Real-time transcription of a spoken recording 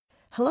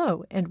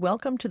Hello, and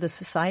welcome to the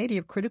Society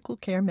of Critical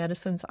Care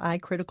Medicine's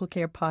iCritical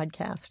Care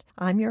podcast.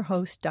 I'm your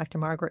host, Dr.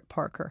 Margaret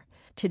Parker.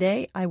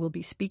 Today, I will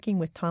be speaking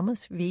with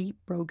Thomas V.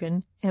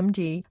 Brogan,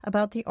 MD,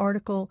 about the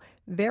article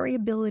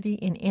Variability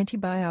in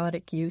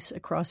Antibiotic Use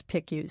Across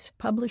PICUs,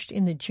 published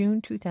in the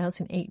June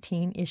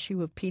 2018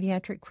 issue of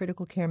Pediatric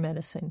Critical Care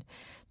Medicine.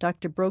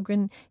 Dr.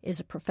 Brogan is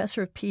a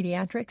professor of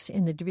pediatrics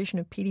in the Division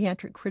of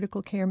Pediatric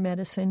Critical Care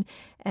Medicine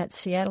at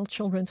Seattle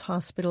Children's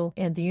Hospital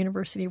and the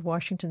University of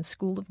Washington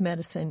School of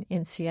Medicine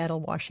in Seattle,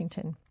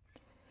 Washington.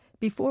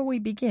 Before we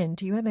begin,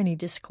 do you have any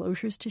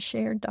disclosures to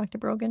share, Dr.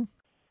 Brogan?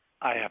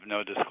 I have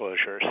no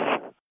disclosures.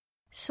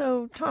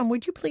 So, Tom,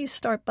 would you please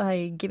start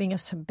by giving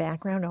us some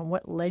background on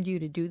what led you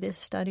to do this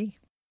study?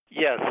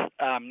 Yes.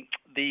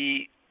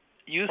 The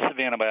use of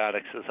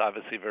antibiotics is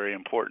obviously very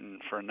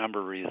important for a number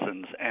of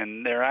reasons,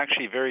 and there are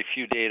actually very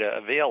few data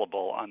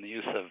available on the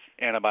use of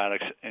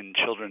antibiotics in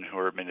children who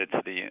are admitted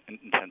to the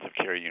intensive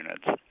care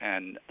units.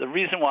 And the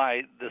reason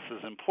why this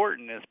is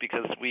important is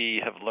because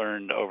we have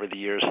learned over the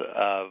years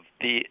of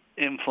the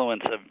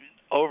influence of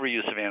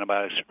overuse of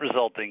antibiotics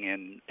resulting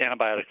in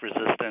antibiotic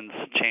resistance,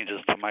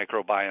 changes to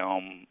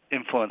microbiome,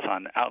 influence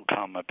on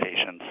outcome of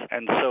patients.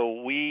 And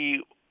so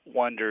we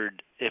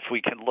wondered if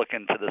we could look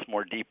into this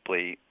more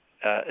deeply.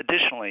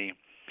 Additionally,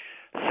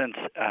 since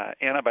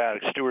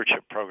antibiotic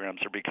stewardship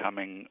programs are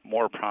becoming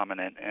more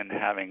prominent and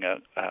having a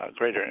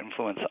greater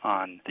influence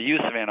on the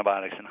use of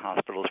antibiotics in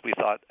hospitals, we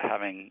thought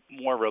having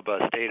more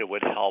robust data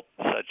would help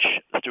such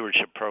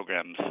stewardship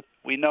programs.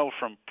 We know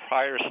from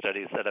prior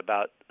studies that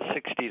about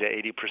 60 to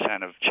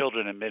 80% of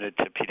children admitted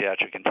to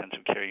pediatric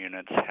intensive care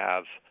units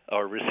have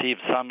or receive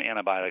some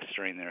antibiotics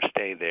during their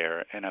stay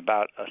there, and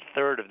about a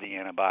third of the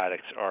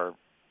antibiotics are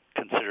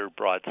considered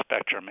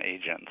broad-spectrum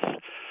agents.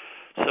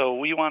 So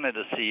we wanted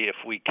to see if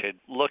we could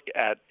look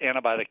at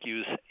antibiotic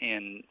use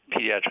in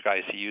pediatric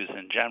ICUs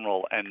in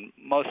general, and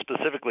most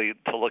specifically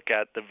to look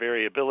at the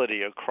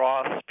variability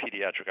across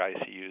pediatric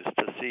ICUs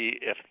to see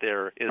if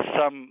there is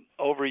some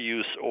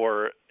overuse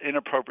or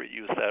inappropriate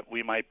use that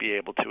we might be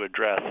able to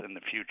address in the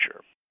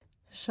future.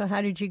 So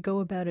how did you go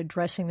about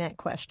addressing that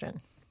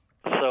question?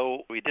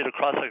 So we did a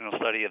cross-sectional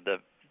study of the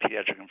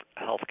Pediatric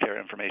Healthcare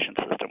Information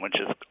System, which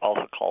is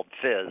also called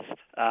FIS,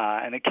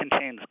 and it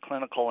contains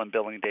clinical and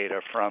billing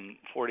data from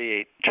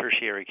 48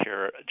 tertiary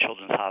care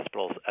children's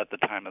hospitals at the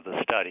time of the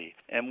study.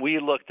 And we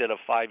looked at a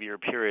 5-year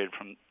period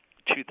from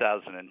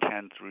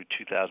 2010 through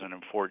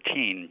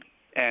 2014,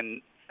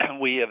 and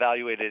we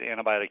evaluated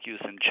antibiotic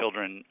use in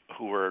children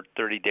who were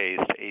 30 days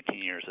to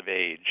 18 years of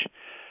age.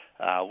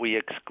 We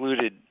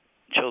excluded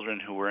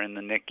children who were in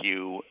the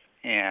NICU,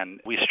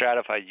 and we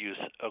stratified use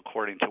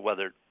according to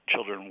whether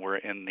children were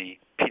in the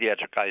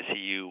pediatric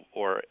ICU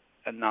or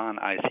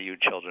non-ICU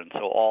children,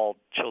 so all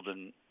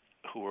children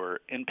who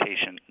were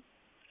inpatient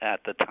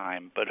at the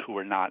time but who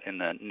were not in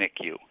the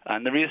NICU.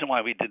 And the reason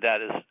why we did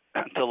that is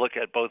to look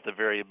at both the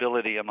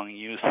variability among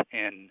use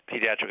in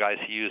pediatric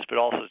ICUs, but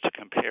also to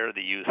compare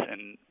the use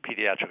in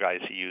pediatric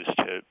ICUs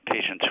to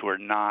patients who are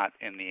not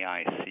in the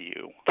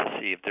ICU to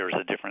see if there was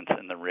a difference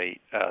in the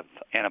rate of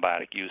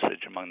antibiotic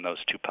usage among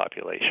those two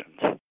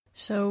populations.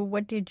 So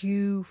what did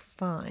you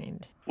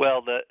find?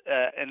 Well,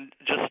 and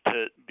just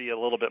to be a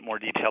little bit more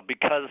detailed,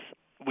 because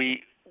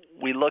we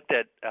looked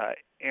at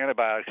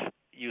antibiotics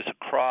use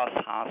across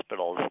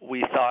hospitals,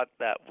 we thought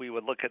that we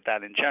would look at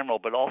that in general,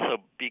 but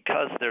also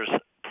because there's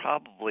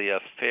probably a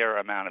fair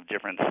amount of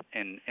difference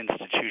in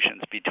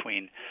institutions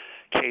between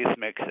case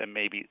mix and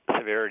maybe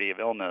severity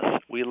of illness,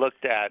 we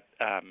looked at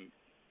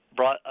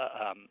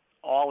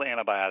all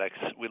antibiotics.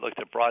 We looked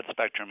at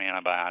broad-spectrum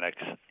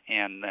antibiotics,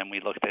 and then we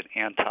looked at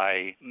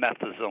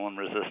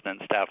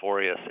anti-methicillin-resistant Staph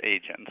aureus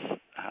agents.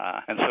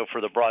 And so for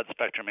the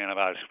broad-spectrum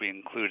antibiotics, we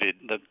included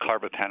the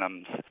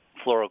carbapenems,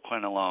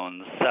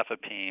 fluoroquinolones,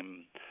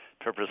 cefepime,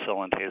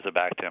 piperacillin,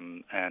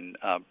 tazobactam, and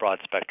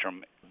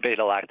broad-spectrum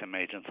beta-lactam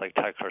agents like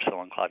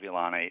ticarcillin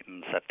clavulanate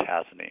and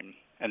ceftazidime.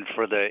 And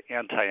for the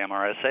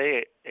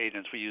anti-MRSA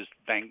agents, we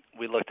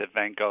looked at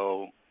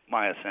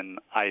vancomycin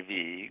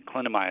IV,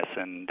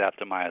 clindamycin,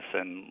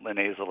 daptomycin,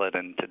 linezolid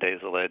and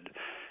tadalafil,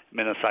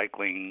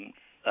 minocycline,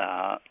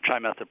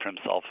 trimethoprim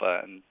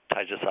sulfa, and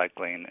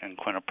tigecycline, and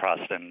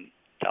quinaprostin,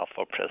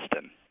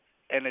 dalfopristin.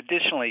 And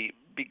additionally,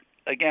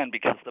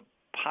 because the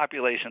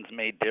populations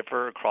may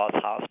differ across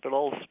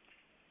hospitals,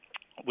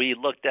 we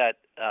looked at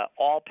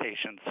all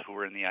patients who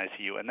were in the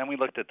ICU, and then we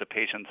looked at the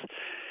patients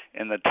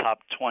in the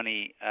top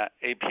 20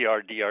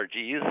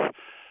 APR-DRGs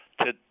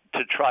to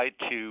try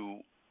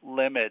to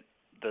limit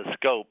the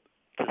scope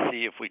to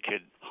see if we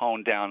could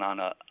hone down on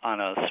a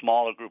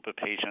smaller group of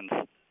patients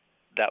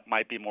that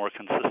might be more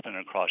consistent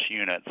across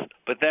units.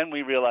 But then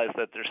we realized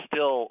that there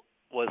still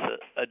was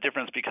a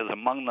difference because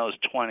among those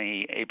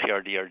 20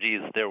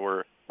 APR-DRGs, there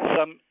were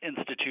some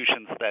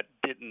institutions that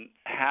didn't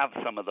have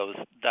some of those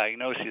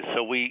diagnoses.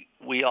 So we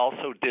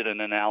also did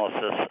an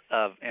analysis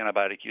of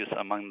antibiotic use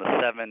among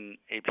the 7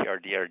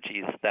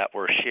 APR-DRGs that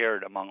were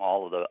shared among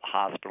all of the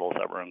hospitals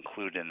that were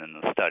included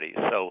in the study.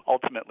 So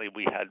ultimately,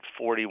 we had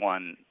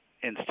 41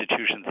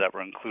 institutions that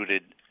were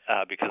included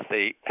because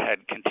they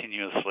had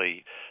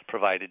continuously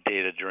provided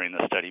data during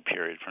the study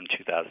period from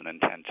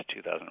 2010 to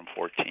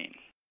 2014.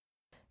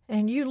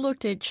 And you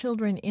looked at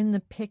children in the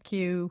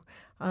PICU,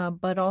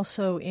 but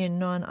also in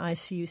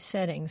non-ICU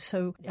settings.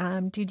 So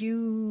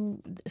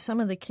some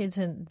of the kids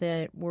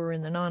that were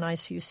in the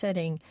non-ICU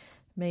setting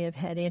may have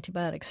had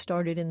antibiotics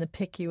started in the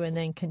PICU and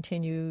then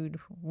continued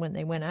when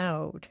they went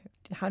out.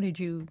 How did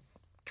you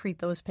treat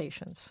those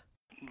patients?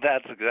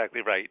 That's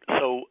exactly right.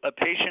 So a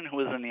patient who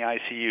was in the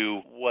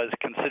ICU was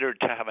considered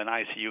to have an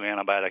ICU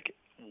antibiotic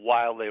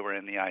while they were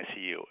in the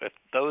ICU. If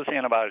those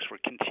antibiotics were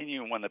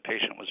continuing when the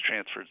patient was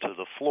transferred to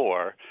the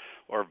floor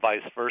or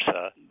vice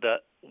versa,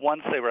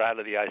 once they were out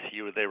of the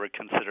ICU, they were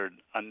considered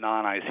a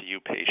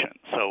non-ICU patient.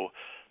 So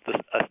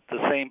the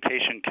same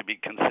patient could be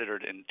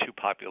considered in two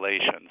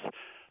populations,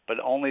 but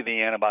only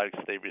the antibiotics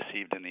they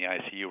received in the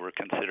ICU were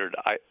considered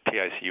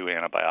PICU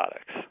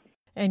antibiotics.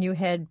 And you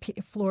had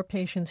floor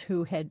patients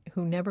who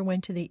never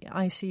went to the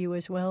ICU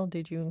as well?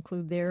 Did you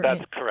include their?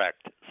 That's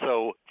correct.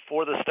 So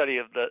for the study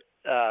of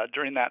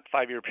during that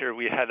 5-year period,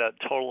 we had a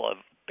total of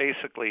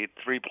basically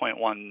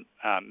 3.1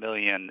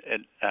 million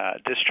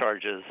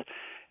discharges,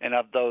 and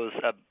of those,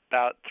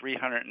 about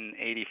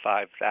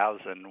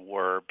 385,000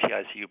 were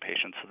PICU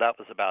patients. So that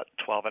was about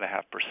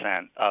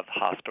 12.5% of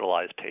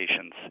hospitalized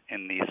patients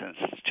in these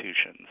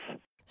institutions.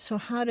 So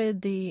how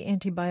did the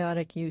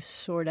antibiotic use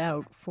sort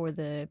out for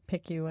the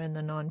PICU and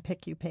the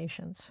non-PICU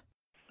patients?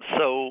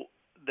 So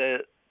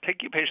the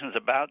PICU patients,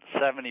 about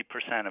 70%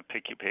 of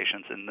PICU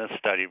patients in this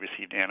study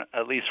received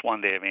at least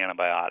 1 day of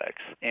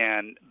antibiotics.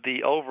 And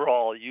the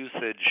overall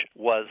usage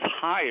was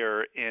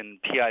higher in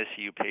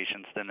PICU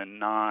patients than in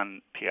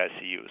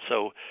non-PICU.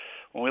 So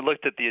when we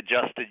looked at the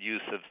adjusted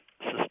use of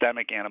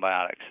systemic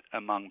antibiotics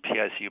among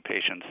PICU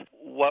patients,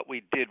 what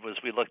we did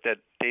was we looked at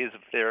days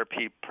of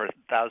therapy per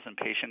 1,000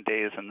 patient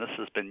days, and this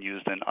has been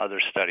used in other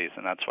studies,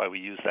 and that's why we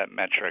use that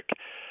metric.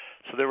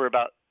 So there were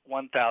about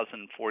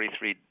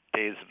 1,043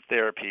 days of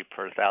therapy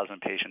per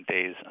 1,000 patient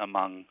days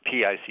among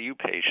PICU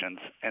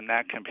patients, and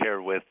that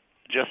compared with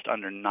just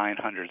under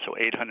 900, so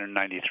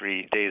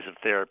 893 days of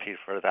therapy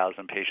for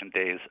 1,000 patient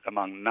days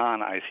among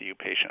non-ICU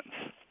patients.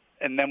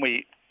 And then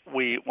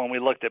when we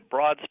looked at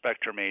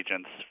broad-spectrum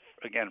agents,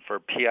 again, for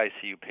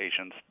PICU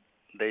patients,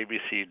 they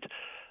received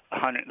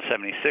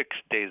 176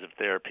 days of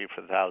therapy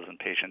for 1,000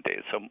 patient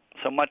days,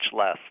 so much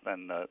less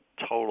than the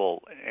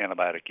total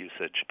antibiotic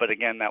usage. But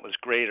again, that was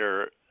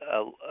greater,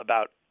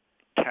 about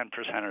 10%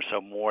 or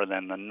so more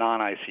than the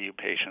non-ICU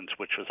patients,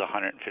 which was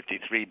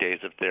 153 days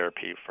of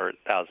therapy for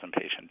 1,000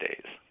 patient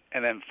days.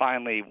 And then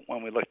finally,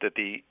 when we looked at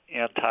the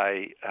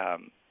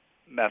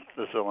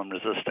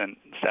methicillin-resistant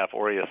Staph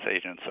aureus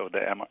agents, so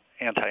the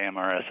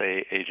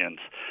anti-MRSA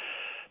agents,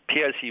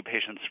 PICU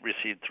patients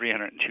received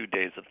 302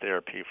 days of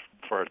therapy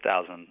for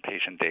 1,000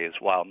 patient days,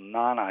 while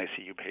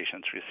non-ICU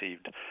patients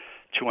received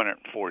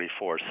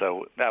 244.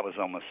 So that was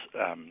almost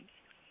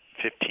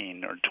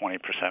 15 or 20%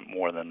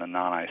 more than the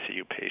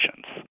non-ICU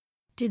patients.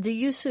 Did the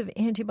use of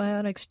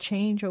antibiotics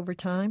change over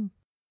time?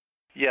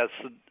 Yes.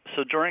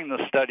 So during the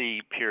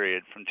study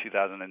period from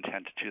 2010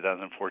 to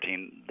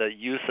 2014, the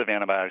use of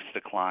antibiotics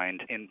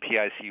declined in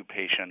PICU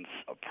patients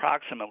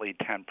approximately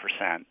 10%.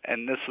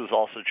 And this was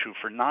also true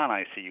for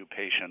non-ICU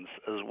patients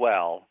as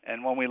well.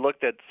 And when we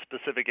looked at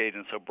specific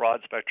agents, so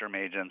broad-spectrum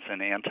agents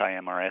and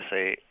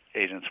anti-MRSA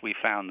agents, we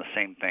found the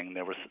same thing.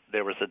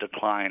 There was a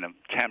decline of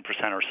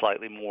 10% or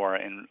slightly more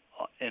in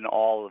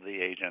all of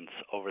the agents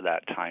over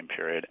that time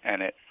period,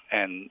 and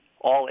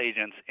all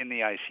agents in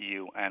the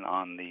ICU and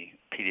on the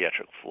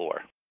pediatric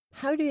floor.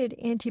 How did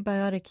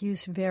antibiotic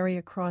use vary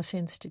across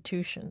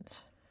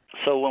institutions?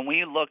 So when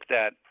we looked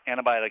at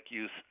antibiotic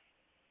use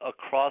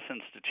across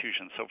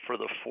institutions, so for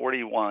the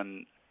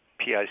 41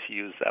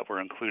 PICUs that were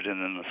included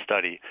in the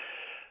study,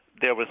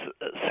 there was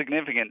a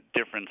significant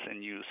difference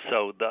in use.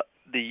 So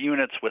the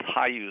units with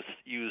high use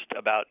used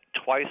about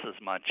twice as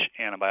much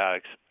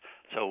antibiotics,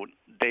 so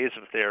days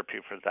of therapy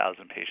for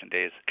 1,000 patient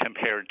days,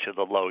 compared to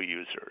the low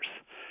users.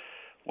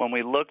 When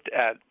we looked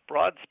at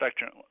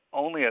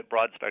only at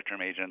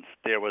broad-spectrum agents,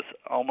 there was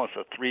almost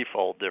a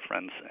threefold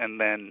difference. And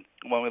then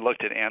when we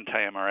looked at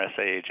anti-MRSA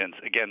agents,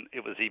 again,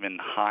 it was even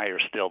higher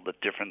still, the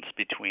difference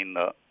between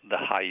the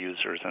high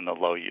users and the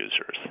low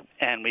users.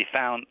 And we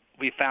found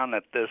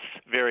that this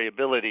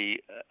variability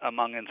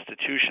among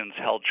institutions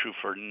held true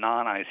for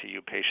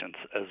non-ICU patients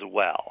as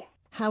well.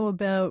 How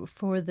about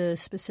for the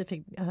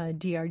specific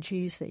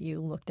DRGs that you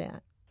looked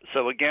at?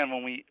 So again,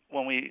 when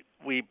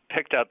we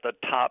picked out the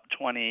top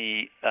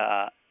 20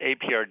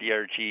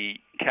 APR-DRG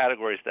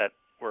categories that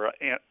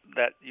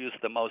used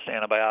the most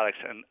antibiotics,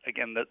 and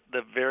again,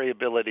 the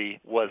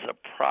variability was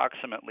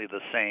approximately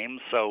the same.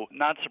 So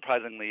not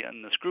surprisingly,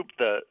 in this group,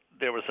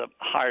 there was a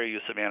higher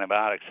use of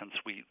antibiotics since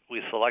we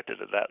selected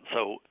that.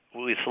 So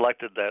we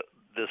selected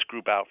this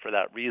group out for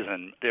that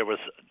reason. There was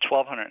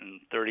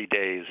 1,230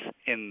 days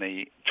in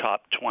the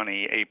top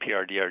 20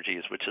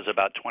 APR-DRGs, which is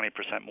about 20%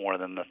 more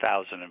than the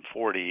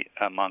 1,040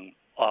 among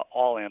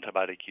all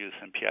antibiotic use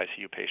in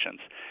PICU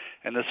patients,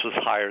 and this was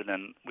higher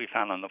than we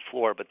found on the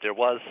floor, but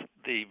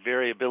the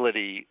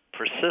variability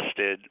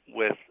persisted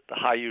with the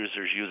high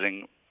users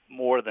using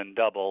more than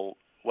double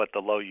what the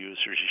low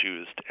users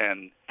used,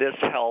 and this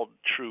held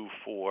true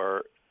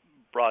for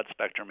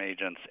broad-spectrum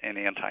agents and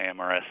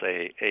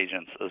anti-MRSA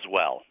agents as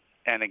well.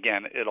 And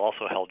again, it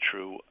also held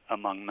true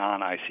among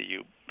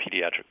non-ICU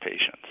pediatric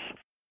patients.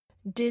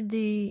 Did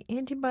the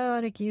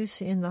antibiotic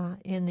use in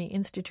the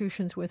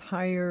institutions with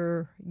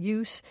higher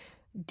use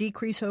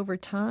decrease over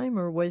time,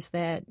 or was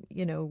that,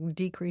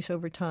 decrease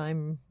over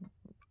time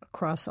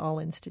across all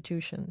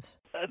institutions?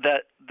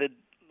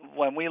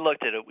 When we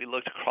looked at it, we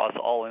looked across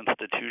all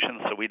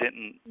institutions, so we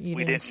didn't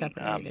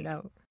separate it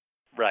out.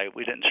 Right,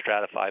 we didn't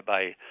stratify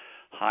by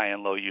high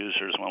and low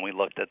users when we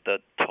looked at the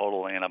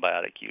total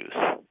antibiotic use.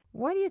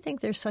 Why do you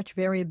think there's such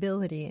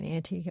variability in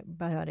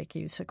antibiotic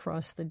use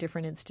across the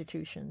different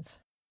institutions?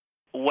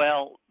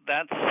 Well,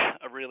 that's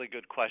a really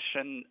good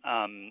question,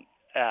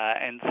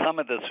 and some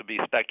of this would be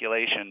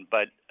speculation,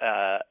 but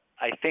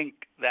I think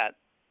that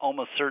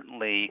almost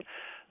certainly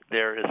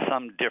there is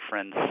some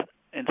difference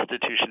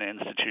institution to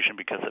institution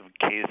because of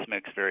case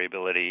mix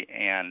variability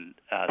and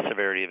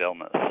severity of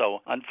illness.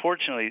 So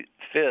unfortunately,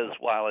 FIS,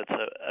 while it's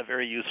a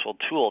very useful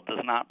tool, does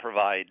not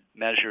provide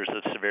measures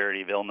of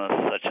severity of illness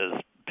such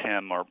as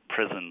PIM or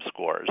PRISM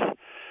scores.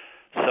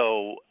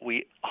 So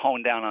we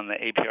honed down on the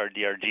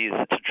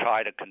APR-DRGs to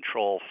try to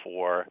control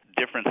for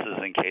differences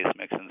in case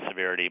mix and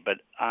severity, but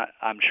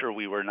I'm sure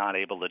we were not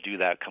able to do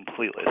that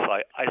completely. So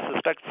I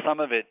suspect some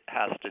of it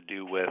has to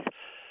do with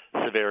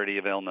severity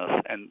of illness,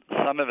 and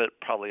some of it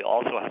probably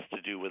also has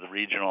to do with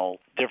regional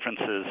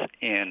differences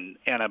in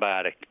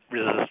antibiotic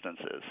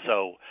resistances.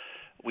 So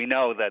we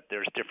know that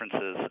there's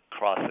differences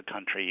across the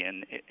country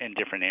in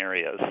different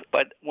areas.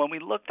 But when we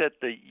looked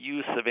at the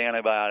use of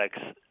antibiotics,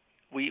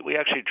 we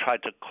actually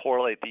tried to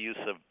correlate the use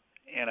of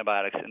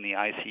antibiotics in the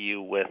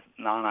ICU with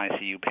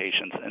non-ICU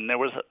patients, and there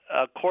was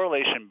a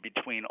correlation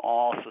between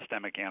all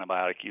systemic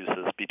antibiotic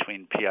uses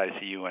between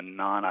PICU and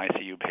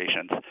non-ICU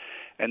patients,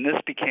 and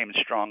this became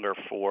stronger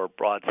for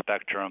broad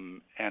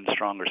spectrum and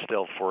stronger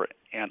still for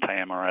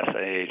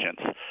anti-MRSA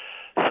agents.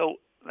 So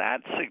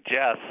that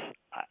suggests,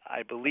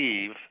 I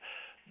believe,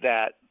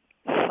 that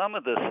some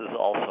of this is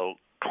also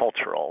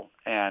cultural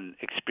and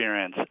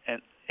experience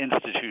and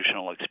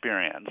institutional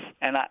experience.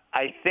 And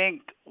I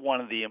think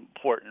one of the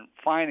important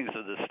findings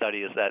of this study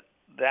is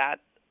that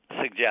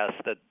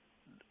suggests that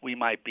we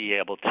might be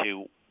able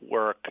to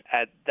work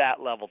at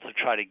that level to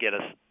try to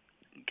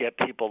get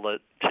people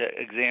to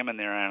examine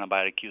their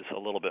antibiotic use a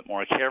little bit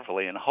more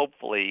carefully and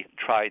hopefully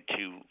try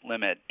to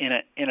limit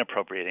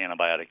inappropriate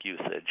antibiotic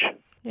usage.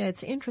 Yeah,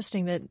 it's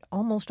interesting that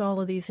almost all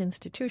of these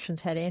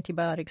institutions had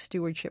antibiotic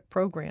stewardship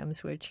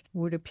programs, which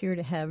would appear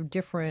to have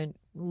different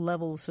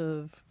levels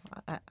of,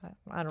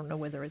 I don't know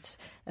whether it's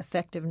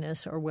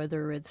effectiveness or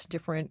whether it's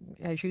different,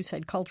 as you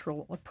said,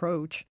 cultural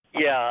approach.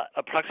 Yeah,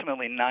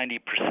 approximately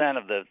 90%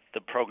 of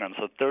the programs,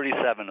 so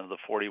 37 of the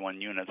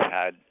 41 units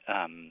had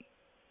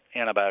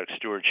antibiotic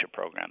stewardship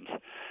programs.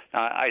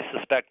 Now, I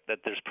suspect that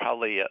there's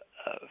probably a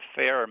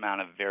fair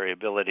amount of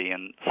variability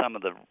in some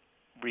of the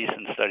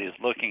recent studies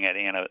looking at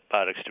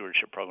antibiotic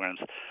stewardship programs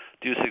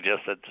do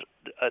suggest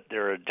that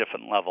there are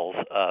different levels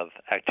of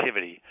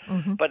activity.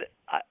 Mm-hmm. But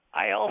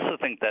I also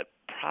think that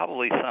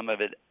probably some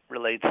of it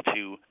relates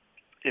to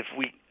if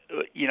we,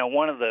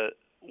 one of the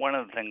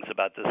things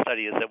about this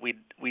study is that we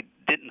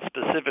didn't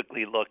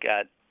specifically look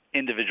at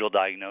individual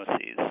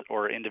diagnoses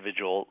or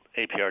individual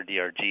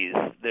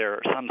APR-DRGs. There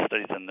are some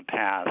studies in the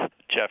past.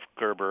 Jeff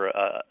Gerber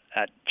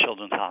at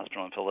Children's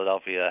Hospital in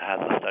Philadelphia has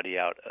a study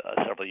out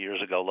several years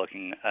ago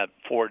looking at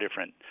 4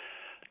 different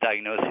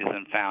diagnoses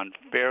and found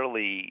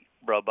fairly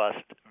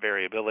robust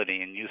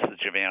variability in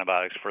usage of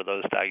antibiotics for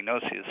those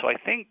diagnoses. So I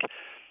think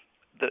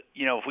that,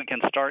 if we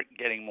can start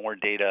getting more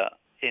data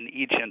in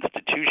each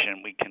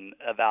institution, we can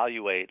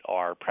evaluate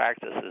our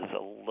practices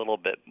a little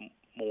bit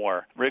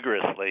more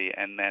rigorously,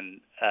 and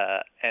then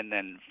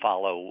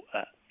follow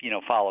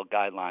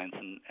guidelines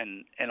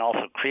and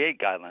also create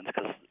guidelines,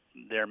 because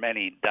there are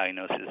many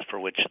diagnoses for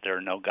which there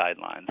are no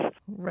guidelines.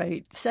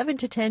 Right, 7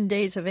 to 10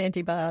 days of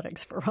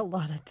antibiotics for a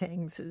lot of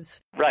things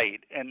is right,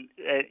 and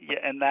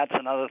that's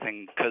another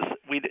thing, because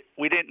we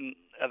didn't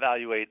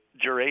evaluate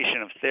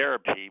duration of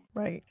therapy,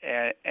 right,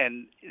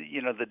 and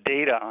the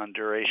data on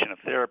duration of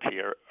therapy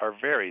are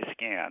very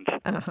scant.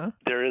 Uh-huh.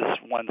 There is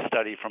one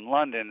study from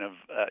London of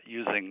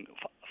using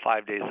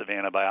 5 days of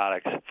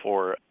antibiotics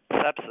for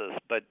sepsis,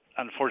 but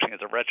unfortunately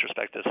it's a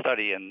retrospective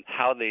study, and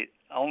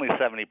only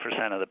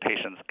 70% of the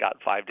patients got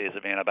 5 days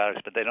of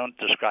antibiotics, but they don't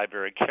describe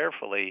very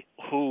carefully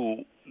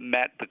who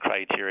met the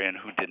criteria and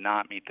who did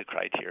not meet the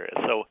criteria.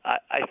 So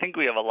I think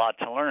we have a lot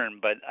to learn,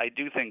 but I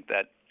do think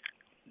that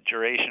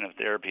duration of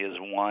therapy is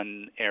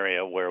one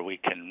area where we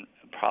can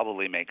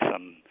probably make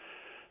some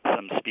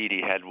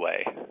speedy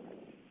headway.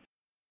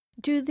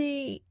 Do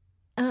the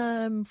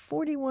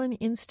 41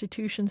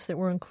 institutions that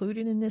were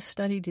included in this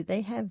study, do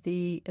they have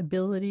the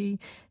ability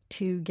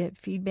to get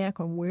feedback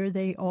on where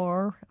they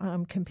are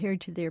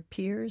compared to their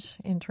peers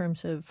in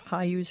terms of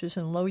high users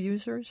and low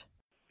users?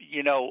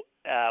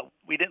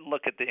 We didn't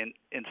look at the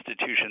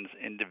institutions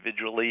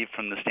individually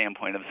from the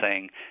standpoint of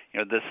saying,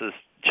 this is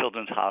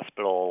Children's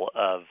Hospital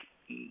of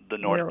the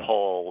North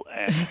Pole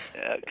and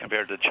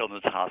compared to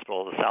Children's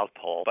Hospital of the South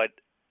Pole. But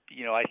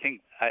I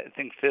think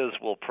FIS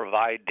will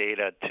provide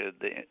data to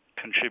the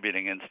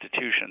contributing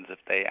institutions if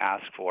they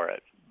ask for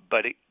it.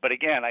 But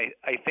again,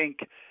 I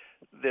think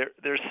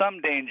there's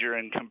some danger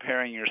in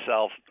comparing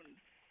yourself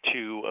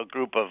to a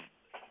group of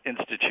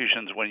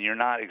institutions when you're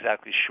not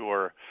exactly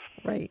sure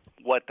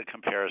what the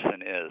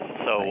comparison is.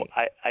 So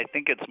I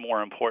think it's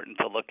more important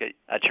to look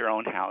at your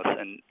own house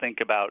and think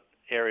about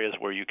areas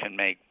where you can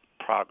make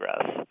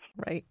progress.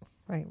 Right,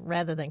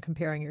 rather than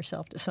comparing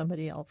yourself to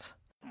somebody else.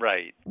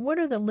 Right. What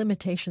are the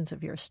limitations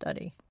of your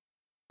study?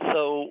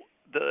 So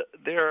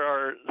there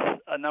are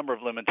a number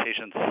of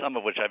limitations, some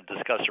of which I've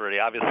discussed already.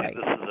 Obviously,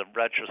 This is a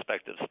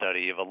retrospective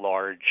study of a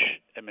large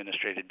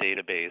administrative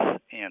database,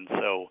 and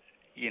so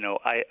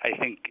I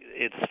think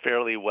it's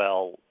fairly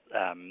well,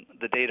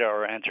 the data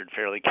are entered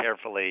fairly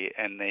carefully,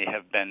 and they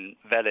have been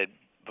vetted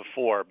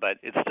before, but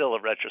it's still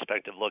a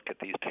retrospective look at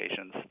these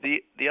patients.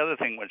 The other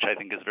thing which I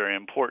think is very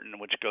important,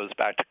 which goes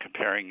back to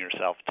comparing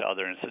yourself to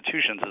other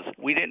institutions, is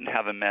we didn't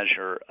have a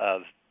measure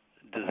of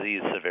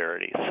disease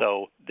severity.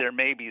 So there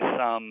may be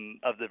some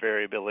of the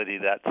variability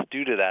that's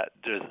due to that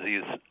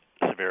disease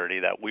severity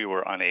that we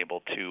were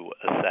unable to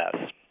assess.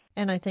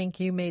 And I think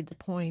you made the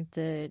point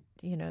that,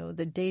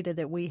 the data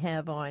that we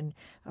have on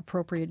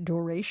appropriate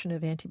duration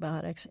of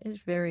antibiotics is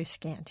very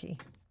scanty.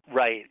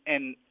 Right.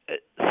 And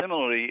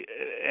similarly,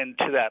 and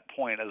to that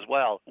point as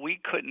well, we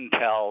couldn't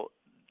tell,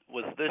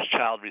 was this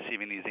child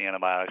receiving these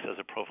antibiotics as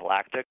a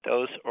prophylactic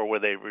dose or were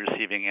they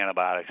receiving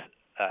antibiotics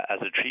as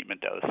a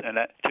treatment dose? And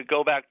to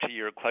go back to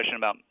your question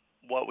about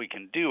what we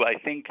can do, I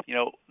think,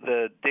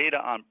 the data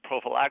on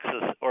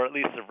prophylaxis, or at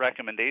least the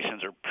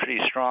recommendations, are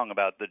pretty strong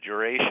about the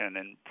duration,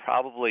 and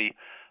probably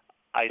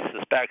I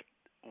suspect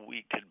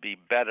we could be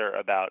better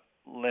about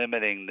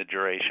limiting the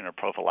duration of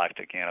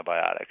prophylactic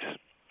antibiotics.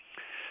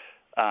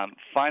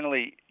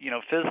 Finally,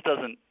 FIS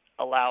doesn't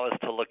allow us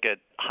to look at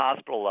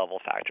hospital-level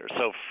factors.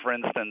 So, for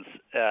instance,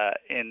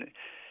 in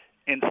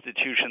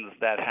institutions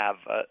that have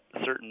a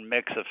certain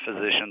mix of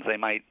physicians, they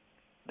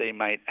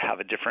might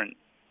have a different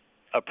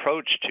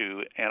approach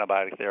to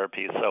antibiotic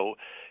therapy. So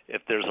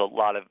if there's a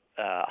lot of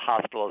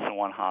hospitalists in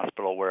one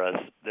hospital, whereas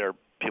there are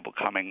people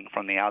coming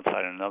from the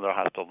outside in another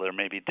hospital, there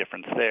may be a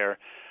difference there.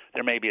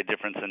 There may be a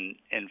difference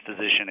in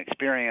physician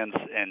experience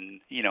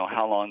and,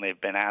 how long they've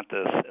been at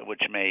this,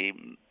 which may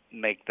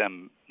make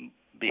them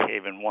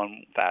behave in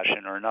one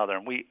fashion or another.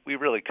 And we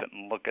really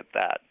couldn't look at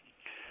that.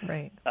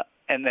 Right.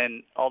 And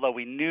then, although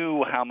we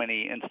knew how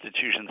many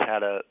institutions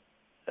had a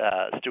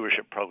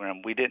stewardship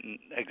program, we didn't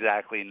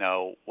exactly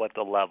know what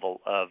the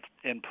level of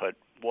input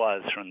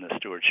was from the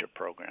stewardship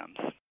programs.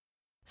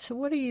 So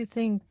what do you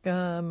think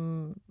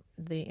the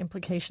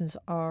implications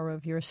are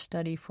of your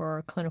study for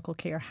our clinical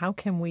care? How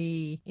can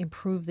we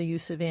improve the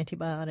use of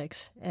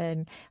antibiotics?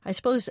 And I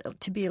suppose,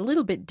 to be a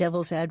little bit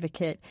devil's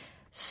advocate,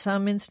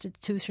 some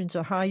institutions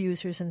are high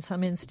users and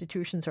some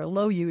institutions are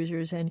low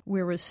users, and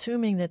we're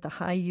assuming that the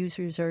high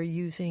users are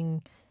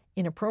using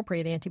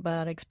inappropriate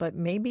antibiotics, but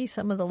maybe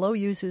some of the low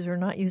users are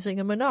not using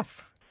them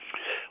enough.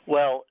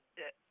 Well,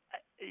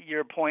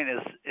 your point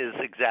is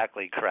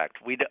exactly correct.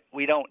 We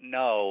don't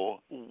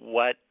know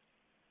what,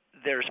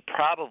 there's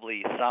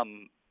probably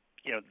some,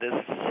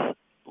 this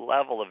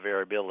level of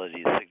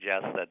variability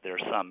suggests that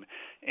there's some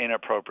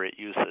inappropriate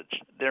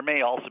usage. There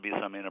may also be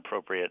some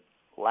inappropriate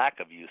lack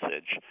of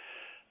usage.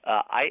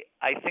 I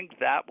think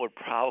that would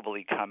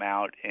probably come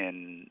out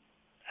in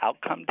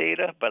outcome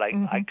data, but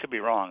I could be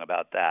wrong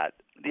about that.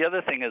 The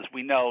other thing is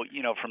we know,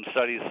 from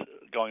studies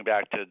going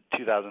back to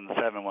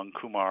 2007 when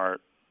Kumar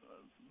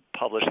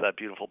published that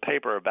beautiful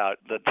paper about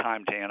the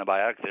time to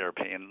antibiotic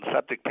therapy. In a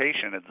septic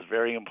patient, it's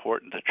very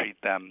important to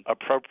treat them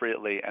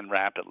appropriately and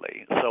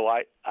rapidly. So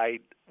I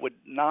would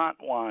not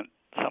want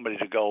somebody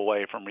to go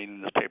away from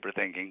reading this paper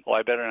thinking,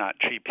 I better not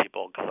treat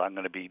people because I'm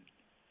going to be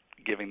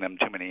giving them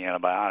too many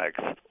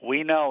antibiotics.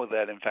 We know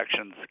that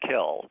infections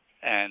kill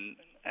and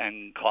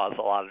cause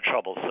a lot of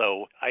trouble.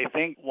 So I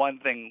think one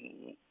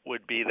thing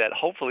would be that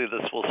hopefully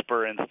this will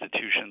spur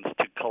institutions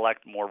to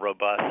collect more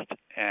robust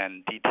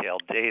and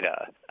detailed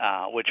data,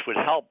 which would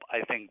help,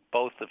 I think,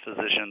 both the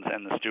physicians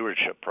and the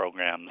stewardship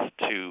programs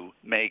to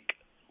make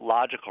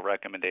logical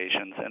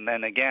recommendations. And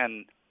then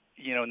again,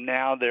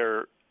 now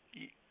they're,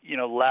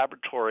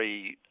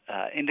 laboratory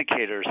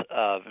indicators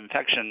of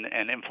infection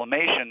and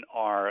inflammation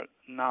are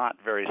not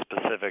very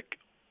specific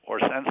or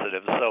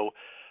sensitive. So,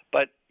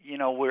 but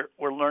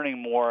we're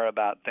learning more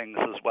about things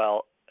as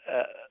well,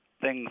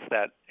 things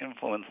that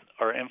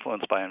are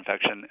influenced by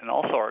infection, and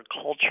also our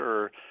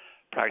culture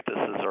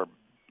practices are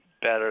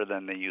better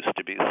than they used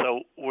to be.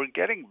 So we're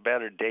getting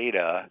better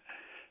data,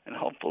 and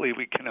hopefully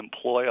we can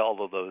employ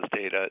all of those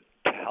data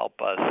to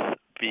help us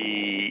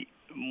be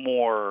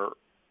more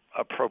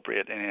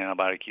appropriate in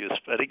antibiotic use.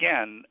 But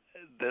again,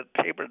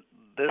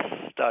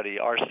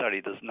 our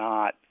study does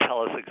not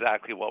tell us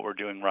exactly what we're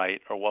doing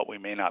right or what we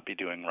may not be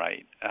doing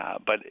right.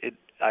 But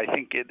I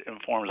think it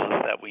informs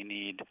us that we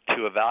need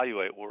to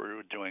evaluate what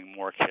we're doing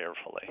more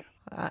carefully.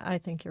 I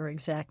think you're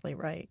exactly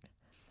right.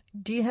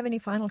 Do you have any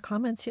final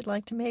comments you'd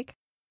like to make?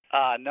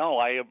 No,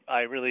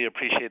 I really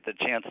appreciate the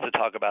chance to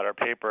talk about our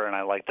paper, and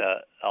I'd like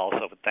to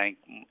also thank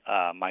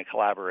my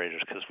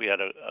collaborators, because we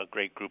had a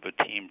great group of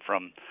team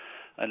from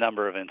a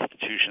number of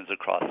institutions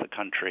across the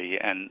country,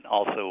 and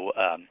also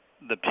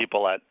the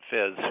people at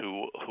FIZ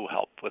who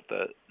helped with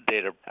the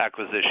data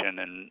acquisition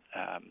and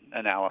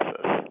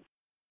analysis.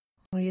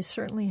 Well, you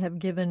certainly have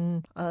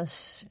given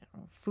us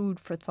food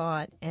for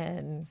thought,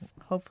 and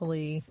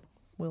hopefully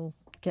we'll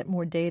get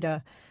more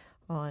data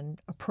on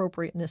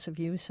appropriateness of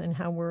use and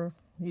how we're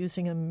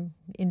using them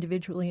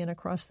individually and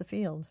across the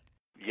field.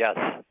 Yes,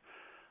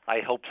 I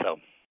hope so.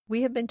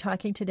 We have been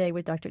talking today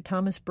with Dr.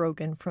 Thomas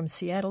Brogan from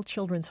Seattle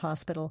Children's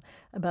Hospital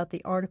about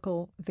the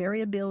article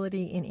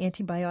Variability in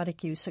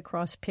Antibiotic Use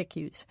Across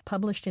PICUs,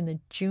 published in the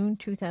June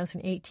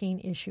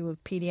 2018 issue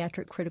of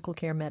Pediatric Critical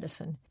Care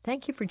Medicine.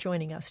 Thank you for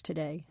joining us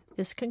today.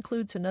 This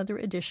concludes another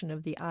edition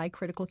of the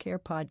iCritical Care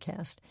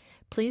podcast.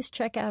 Please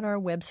check out our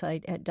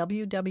website at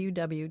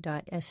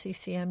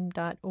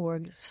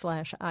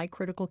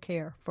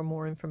www.sccm.org/iCriticalCare for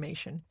more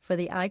information. For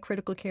the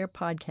iCritical Care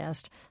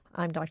podcast,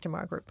 I'm Dr.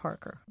 Margaret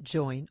Parker.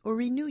 Join or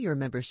renew your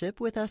membership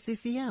with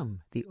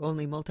SCCM, the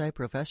only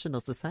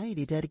multi-professional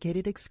society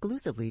dedicated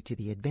exclusively to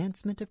the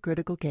advancement of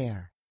critical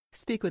care.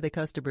 Speak with a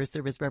customer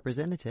service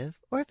representative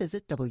or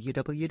visit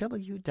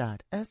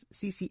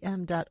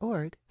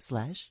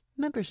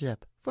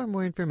www.sccm.org/membership for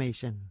more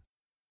information.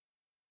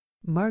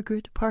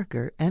 Margaret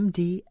Parker,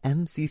 MD,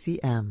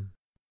 MCCM.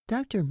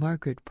 Dr.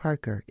 Margaret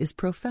Parker is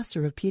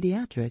Professor of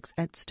Pediatrics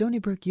at Stony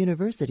Brook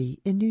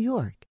University in New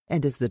York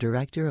and is the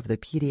Director of the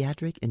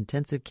Pediatric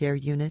Intensive Care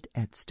Unit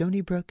at Stony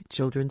Brook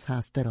Children's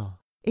Hospital.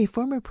 A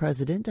former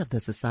president of the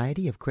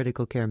Society of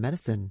Critical Care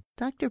Medicine,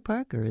 Dr.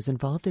 Parker is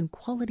involved in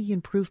quality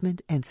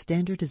improvement and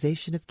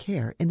standardization of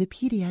care in the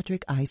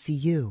pediatric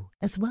ICU,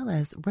 as well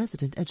as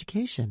resident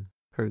education.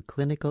 Her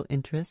clinical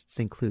interests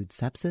include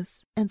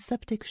sepsis and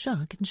septic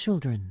shock in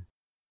children.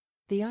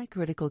 The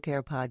iCritical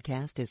Care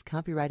podcast is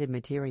copyrighted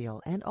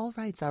material and all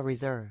rights are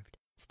reserved.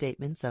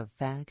 Statements of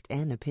fact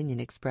and opinion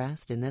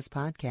expressed in this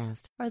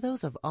podcast are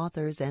those of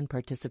authors and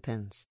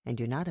participants and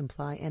do not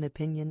imply an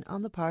opinion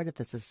on the part of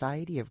the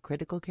Society of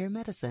Critical Care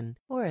Medicine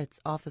or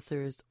its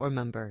officers or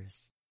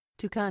members.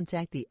 To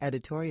contact the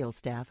editorial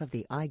staff of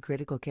the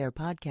iCritical Care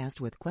podcast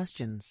with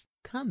questions,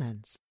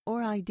 comments,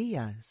 or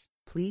ideas,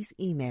 please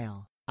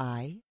email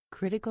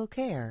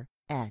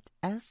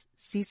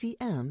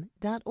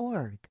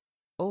iCriticalCare@sccm.org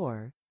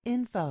or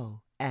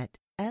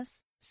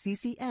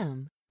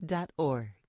info@sccm.org.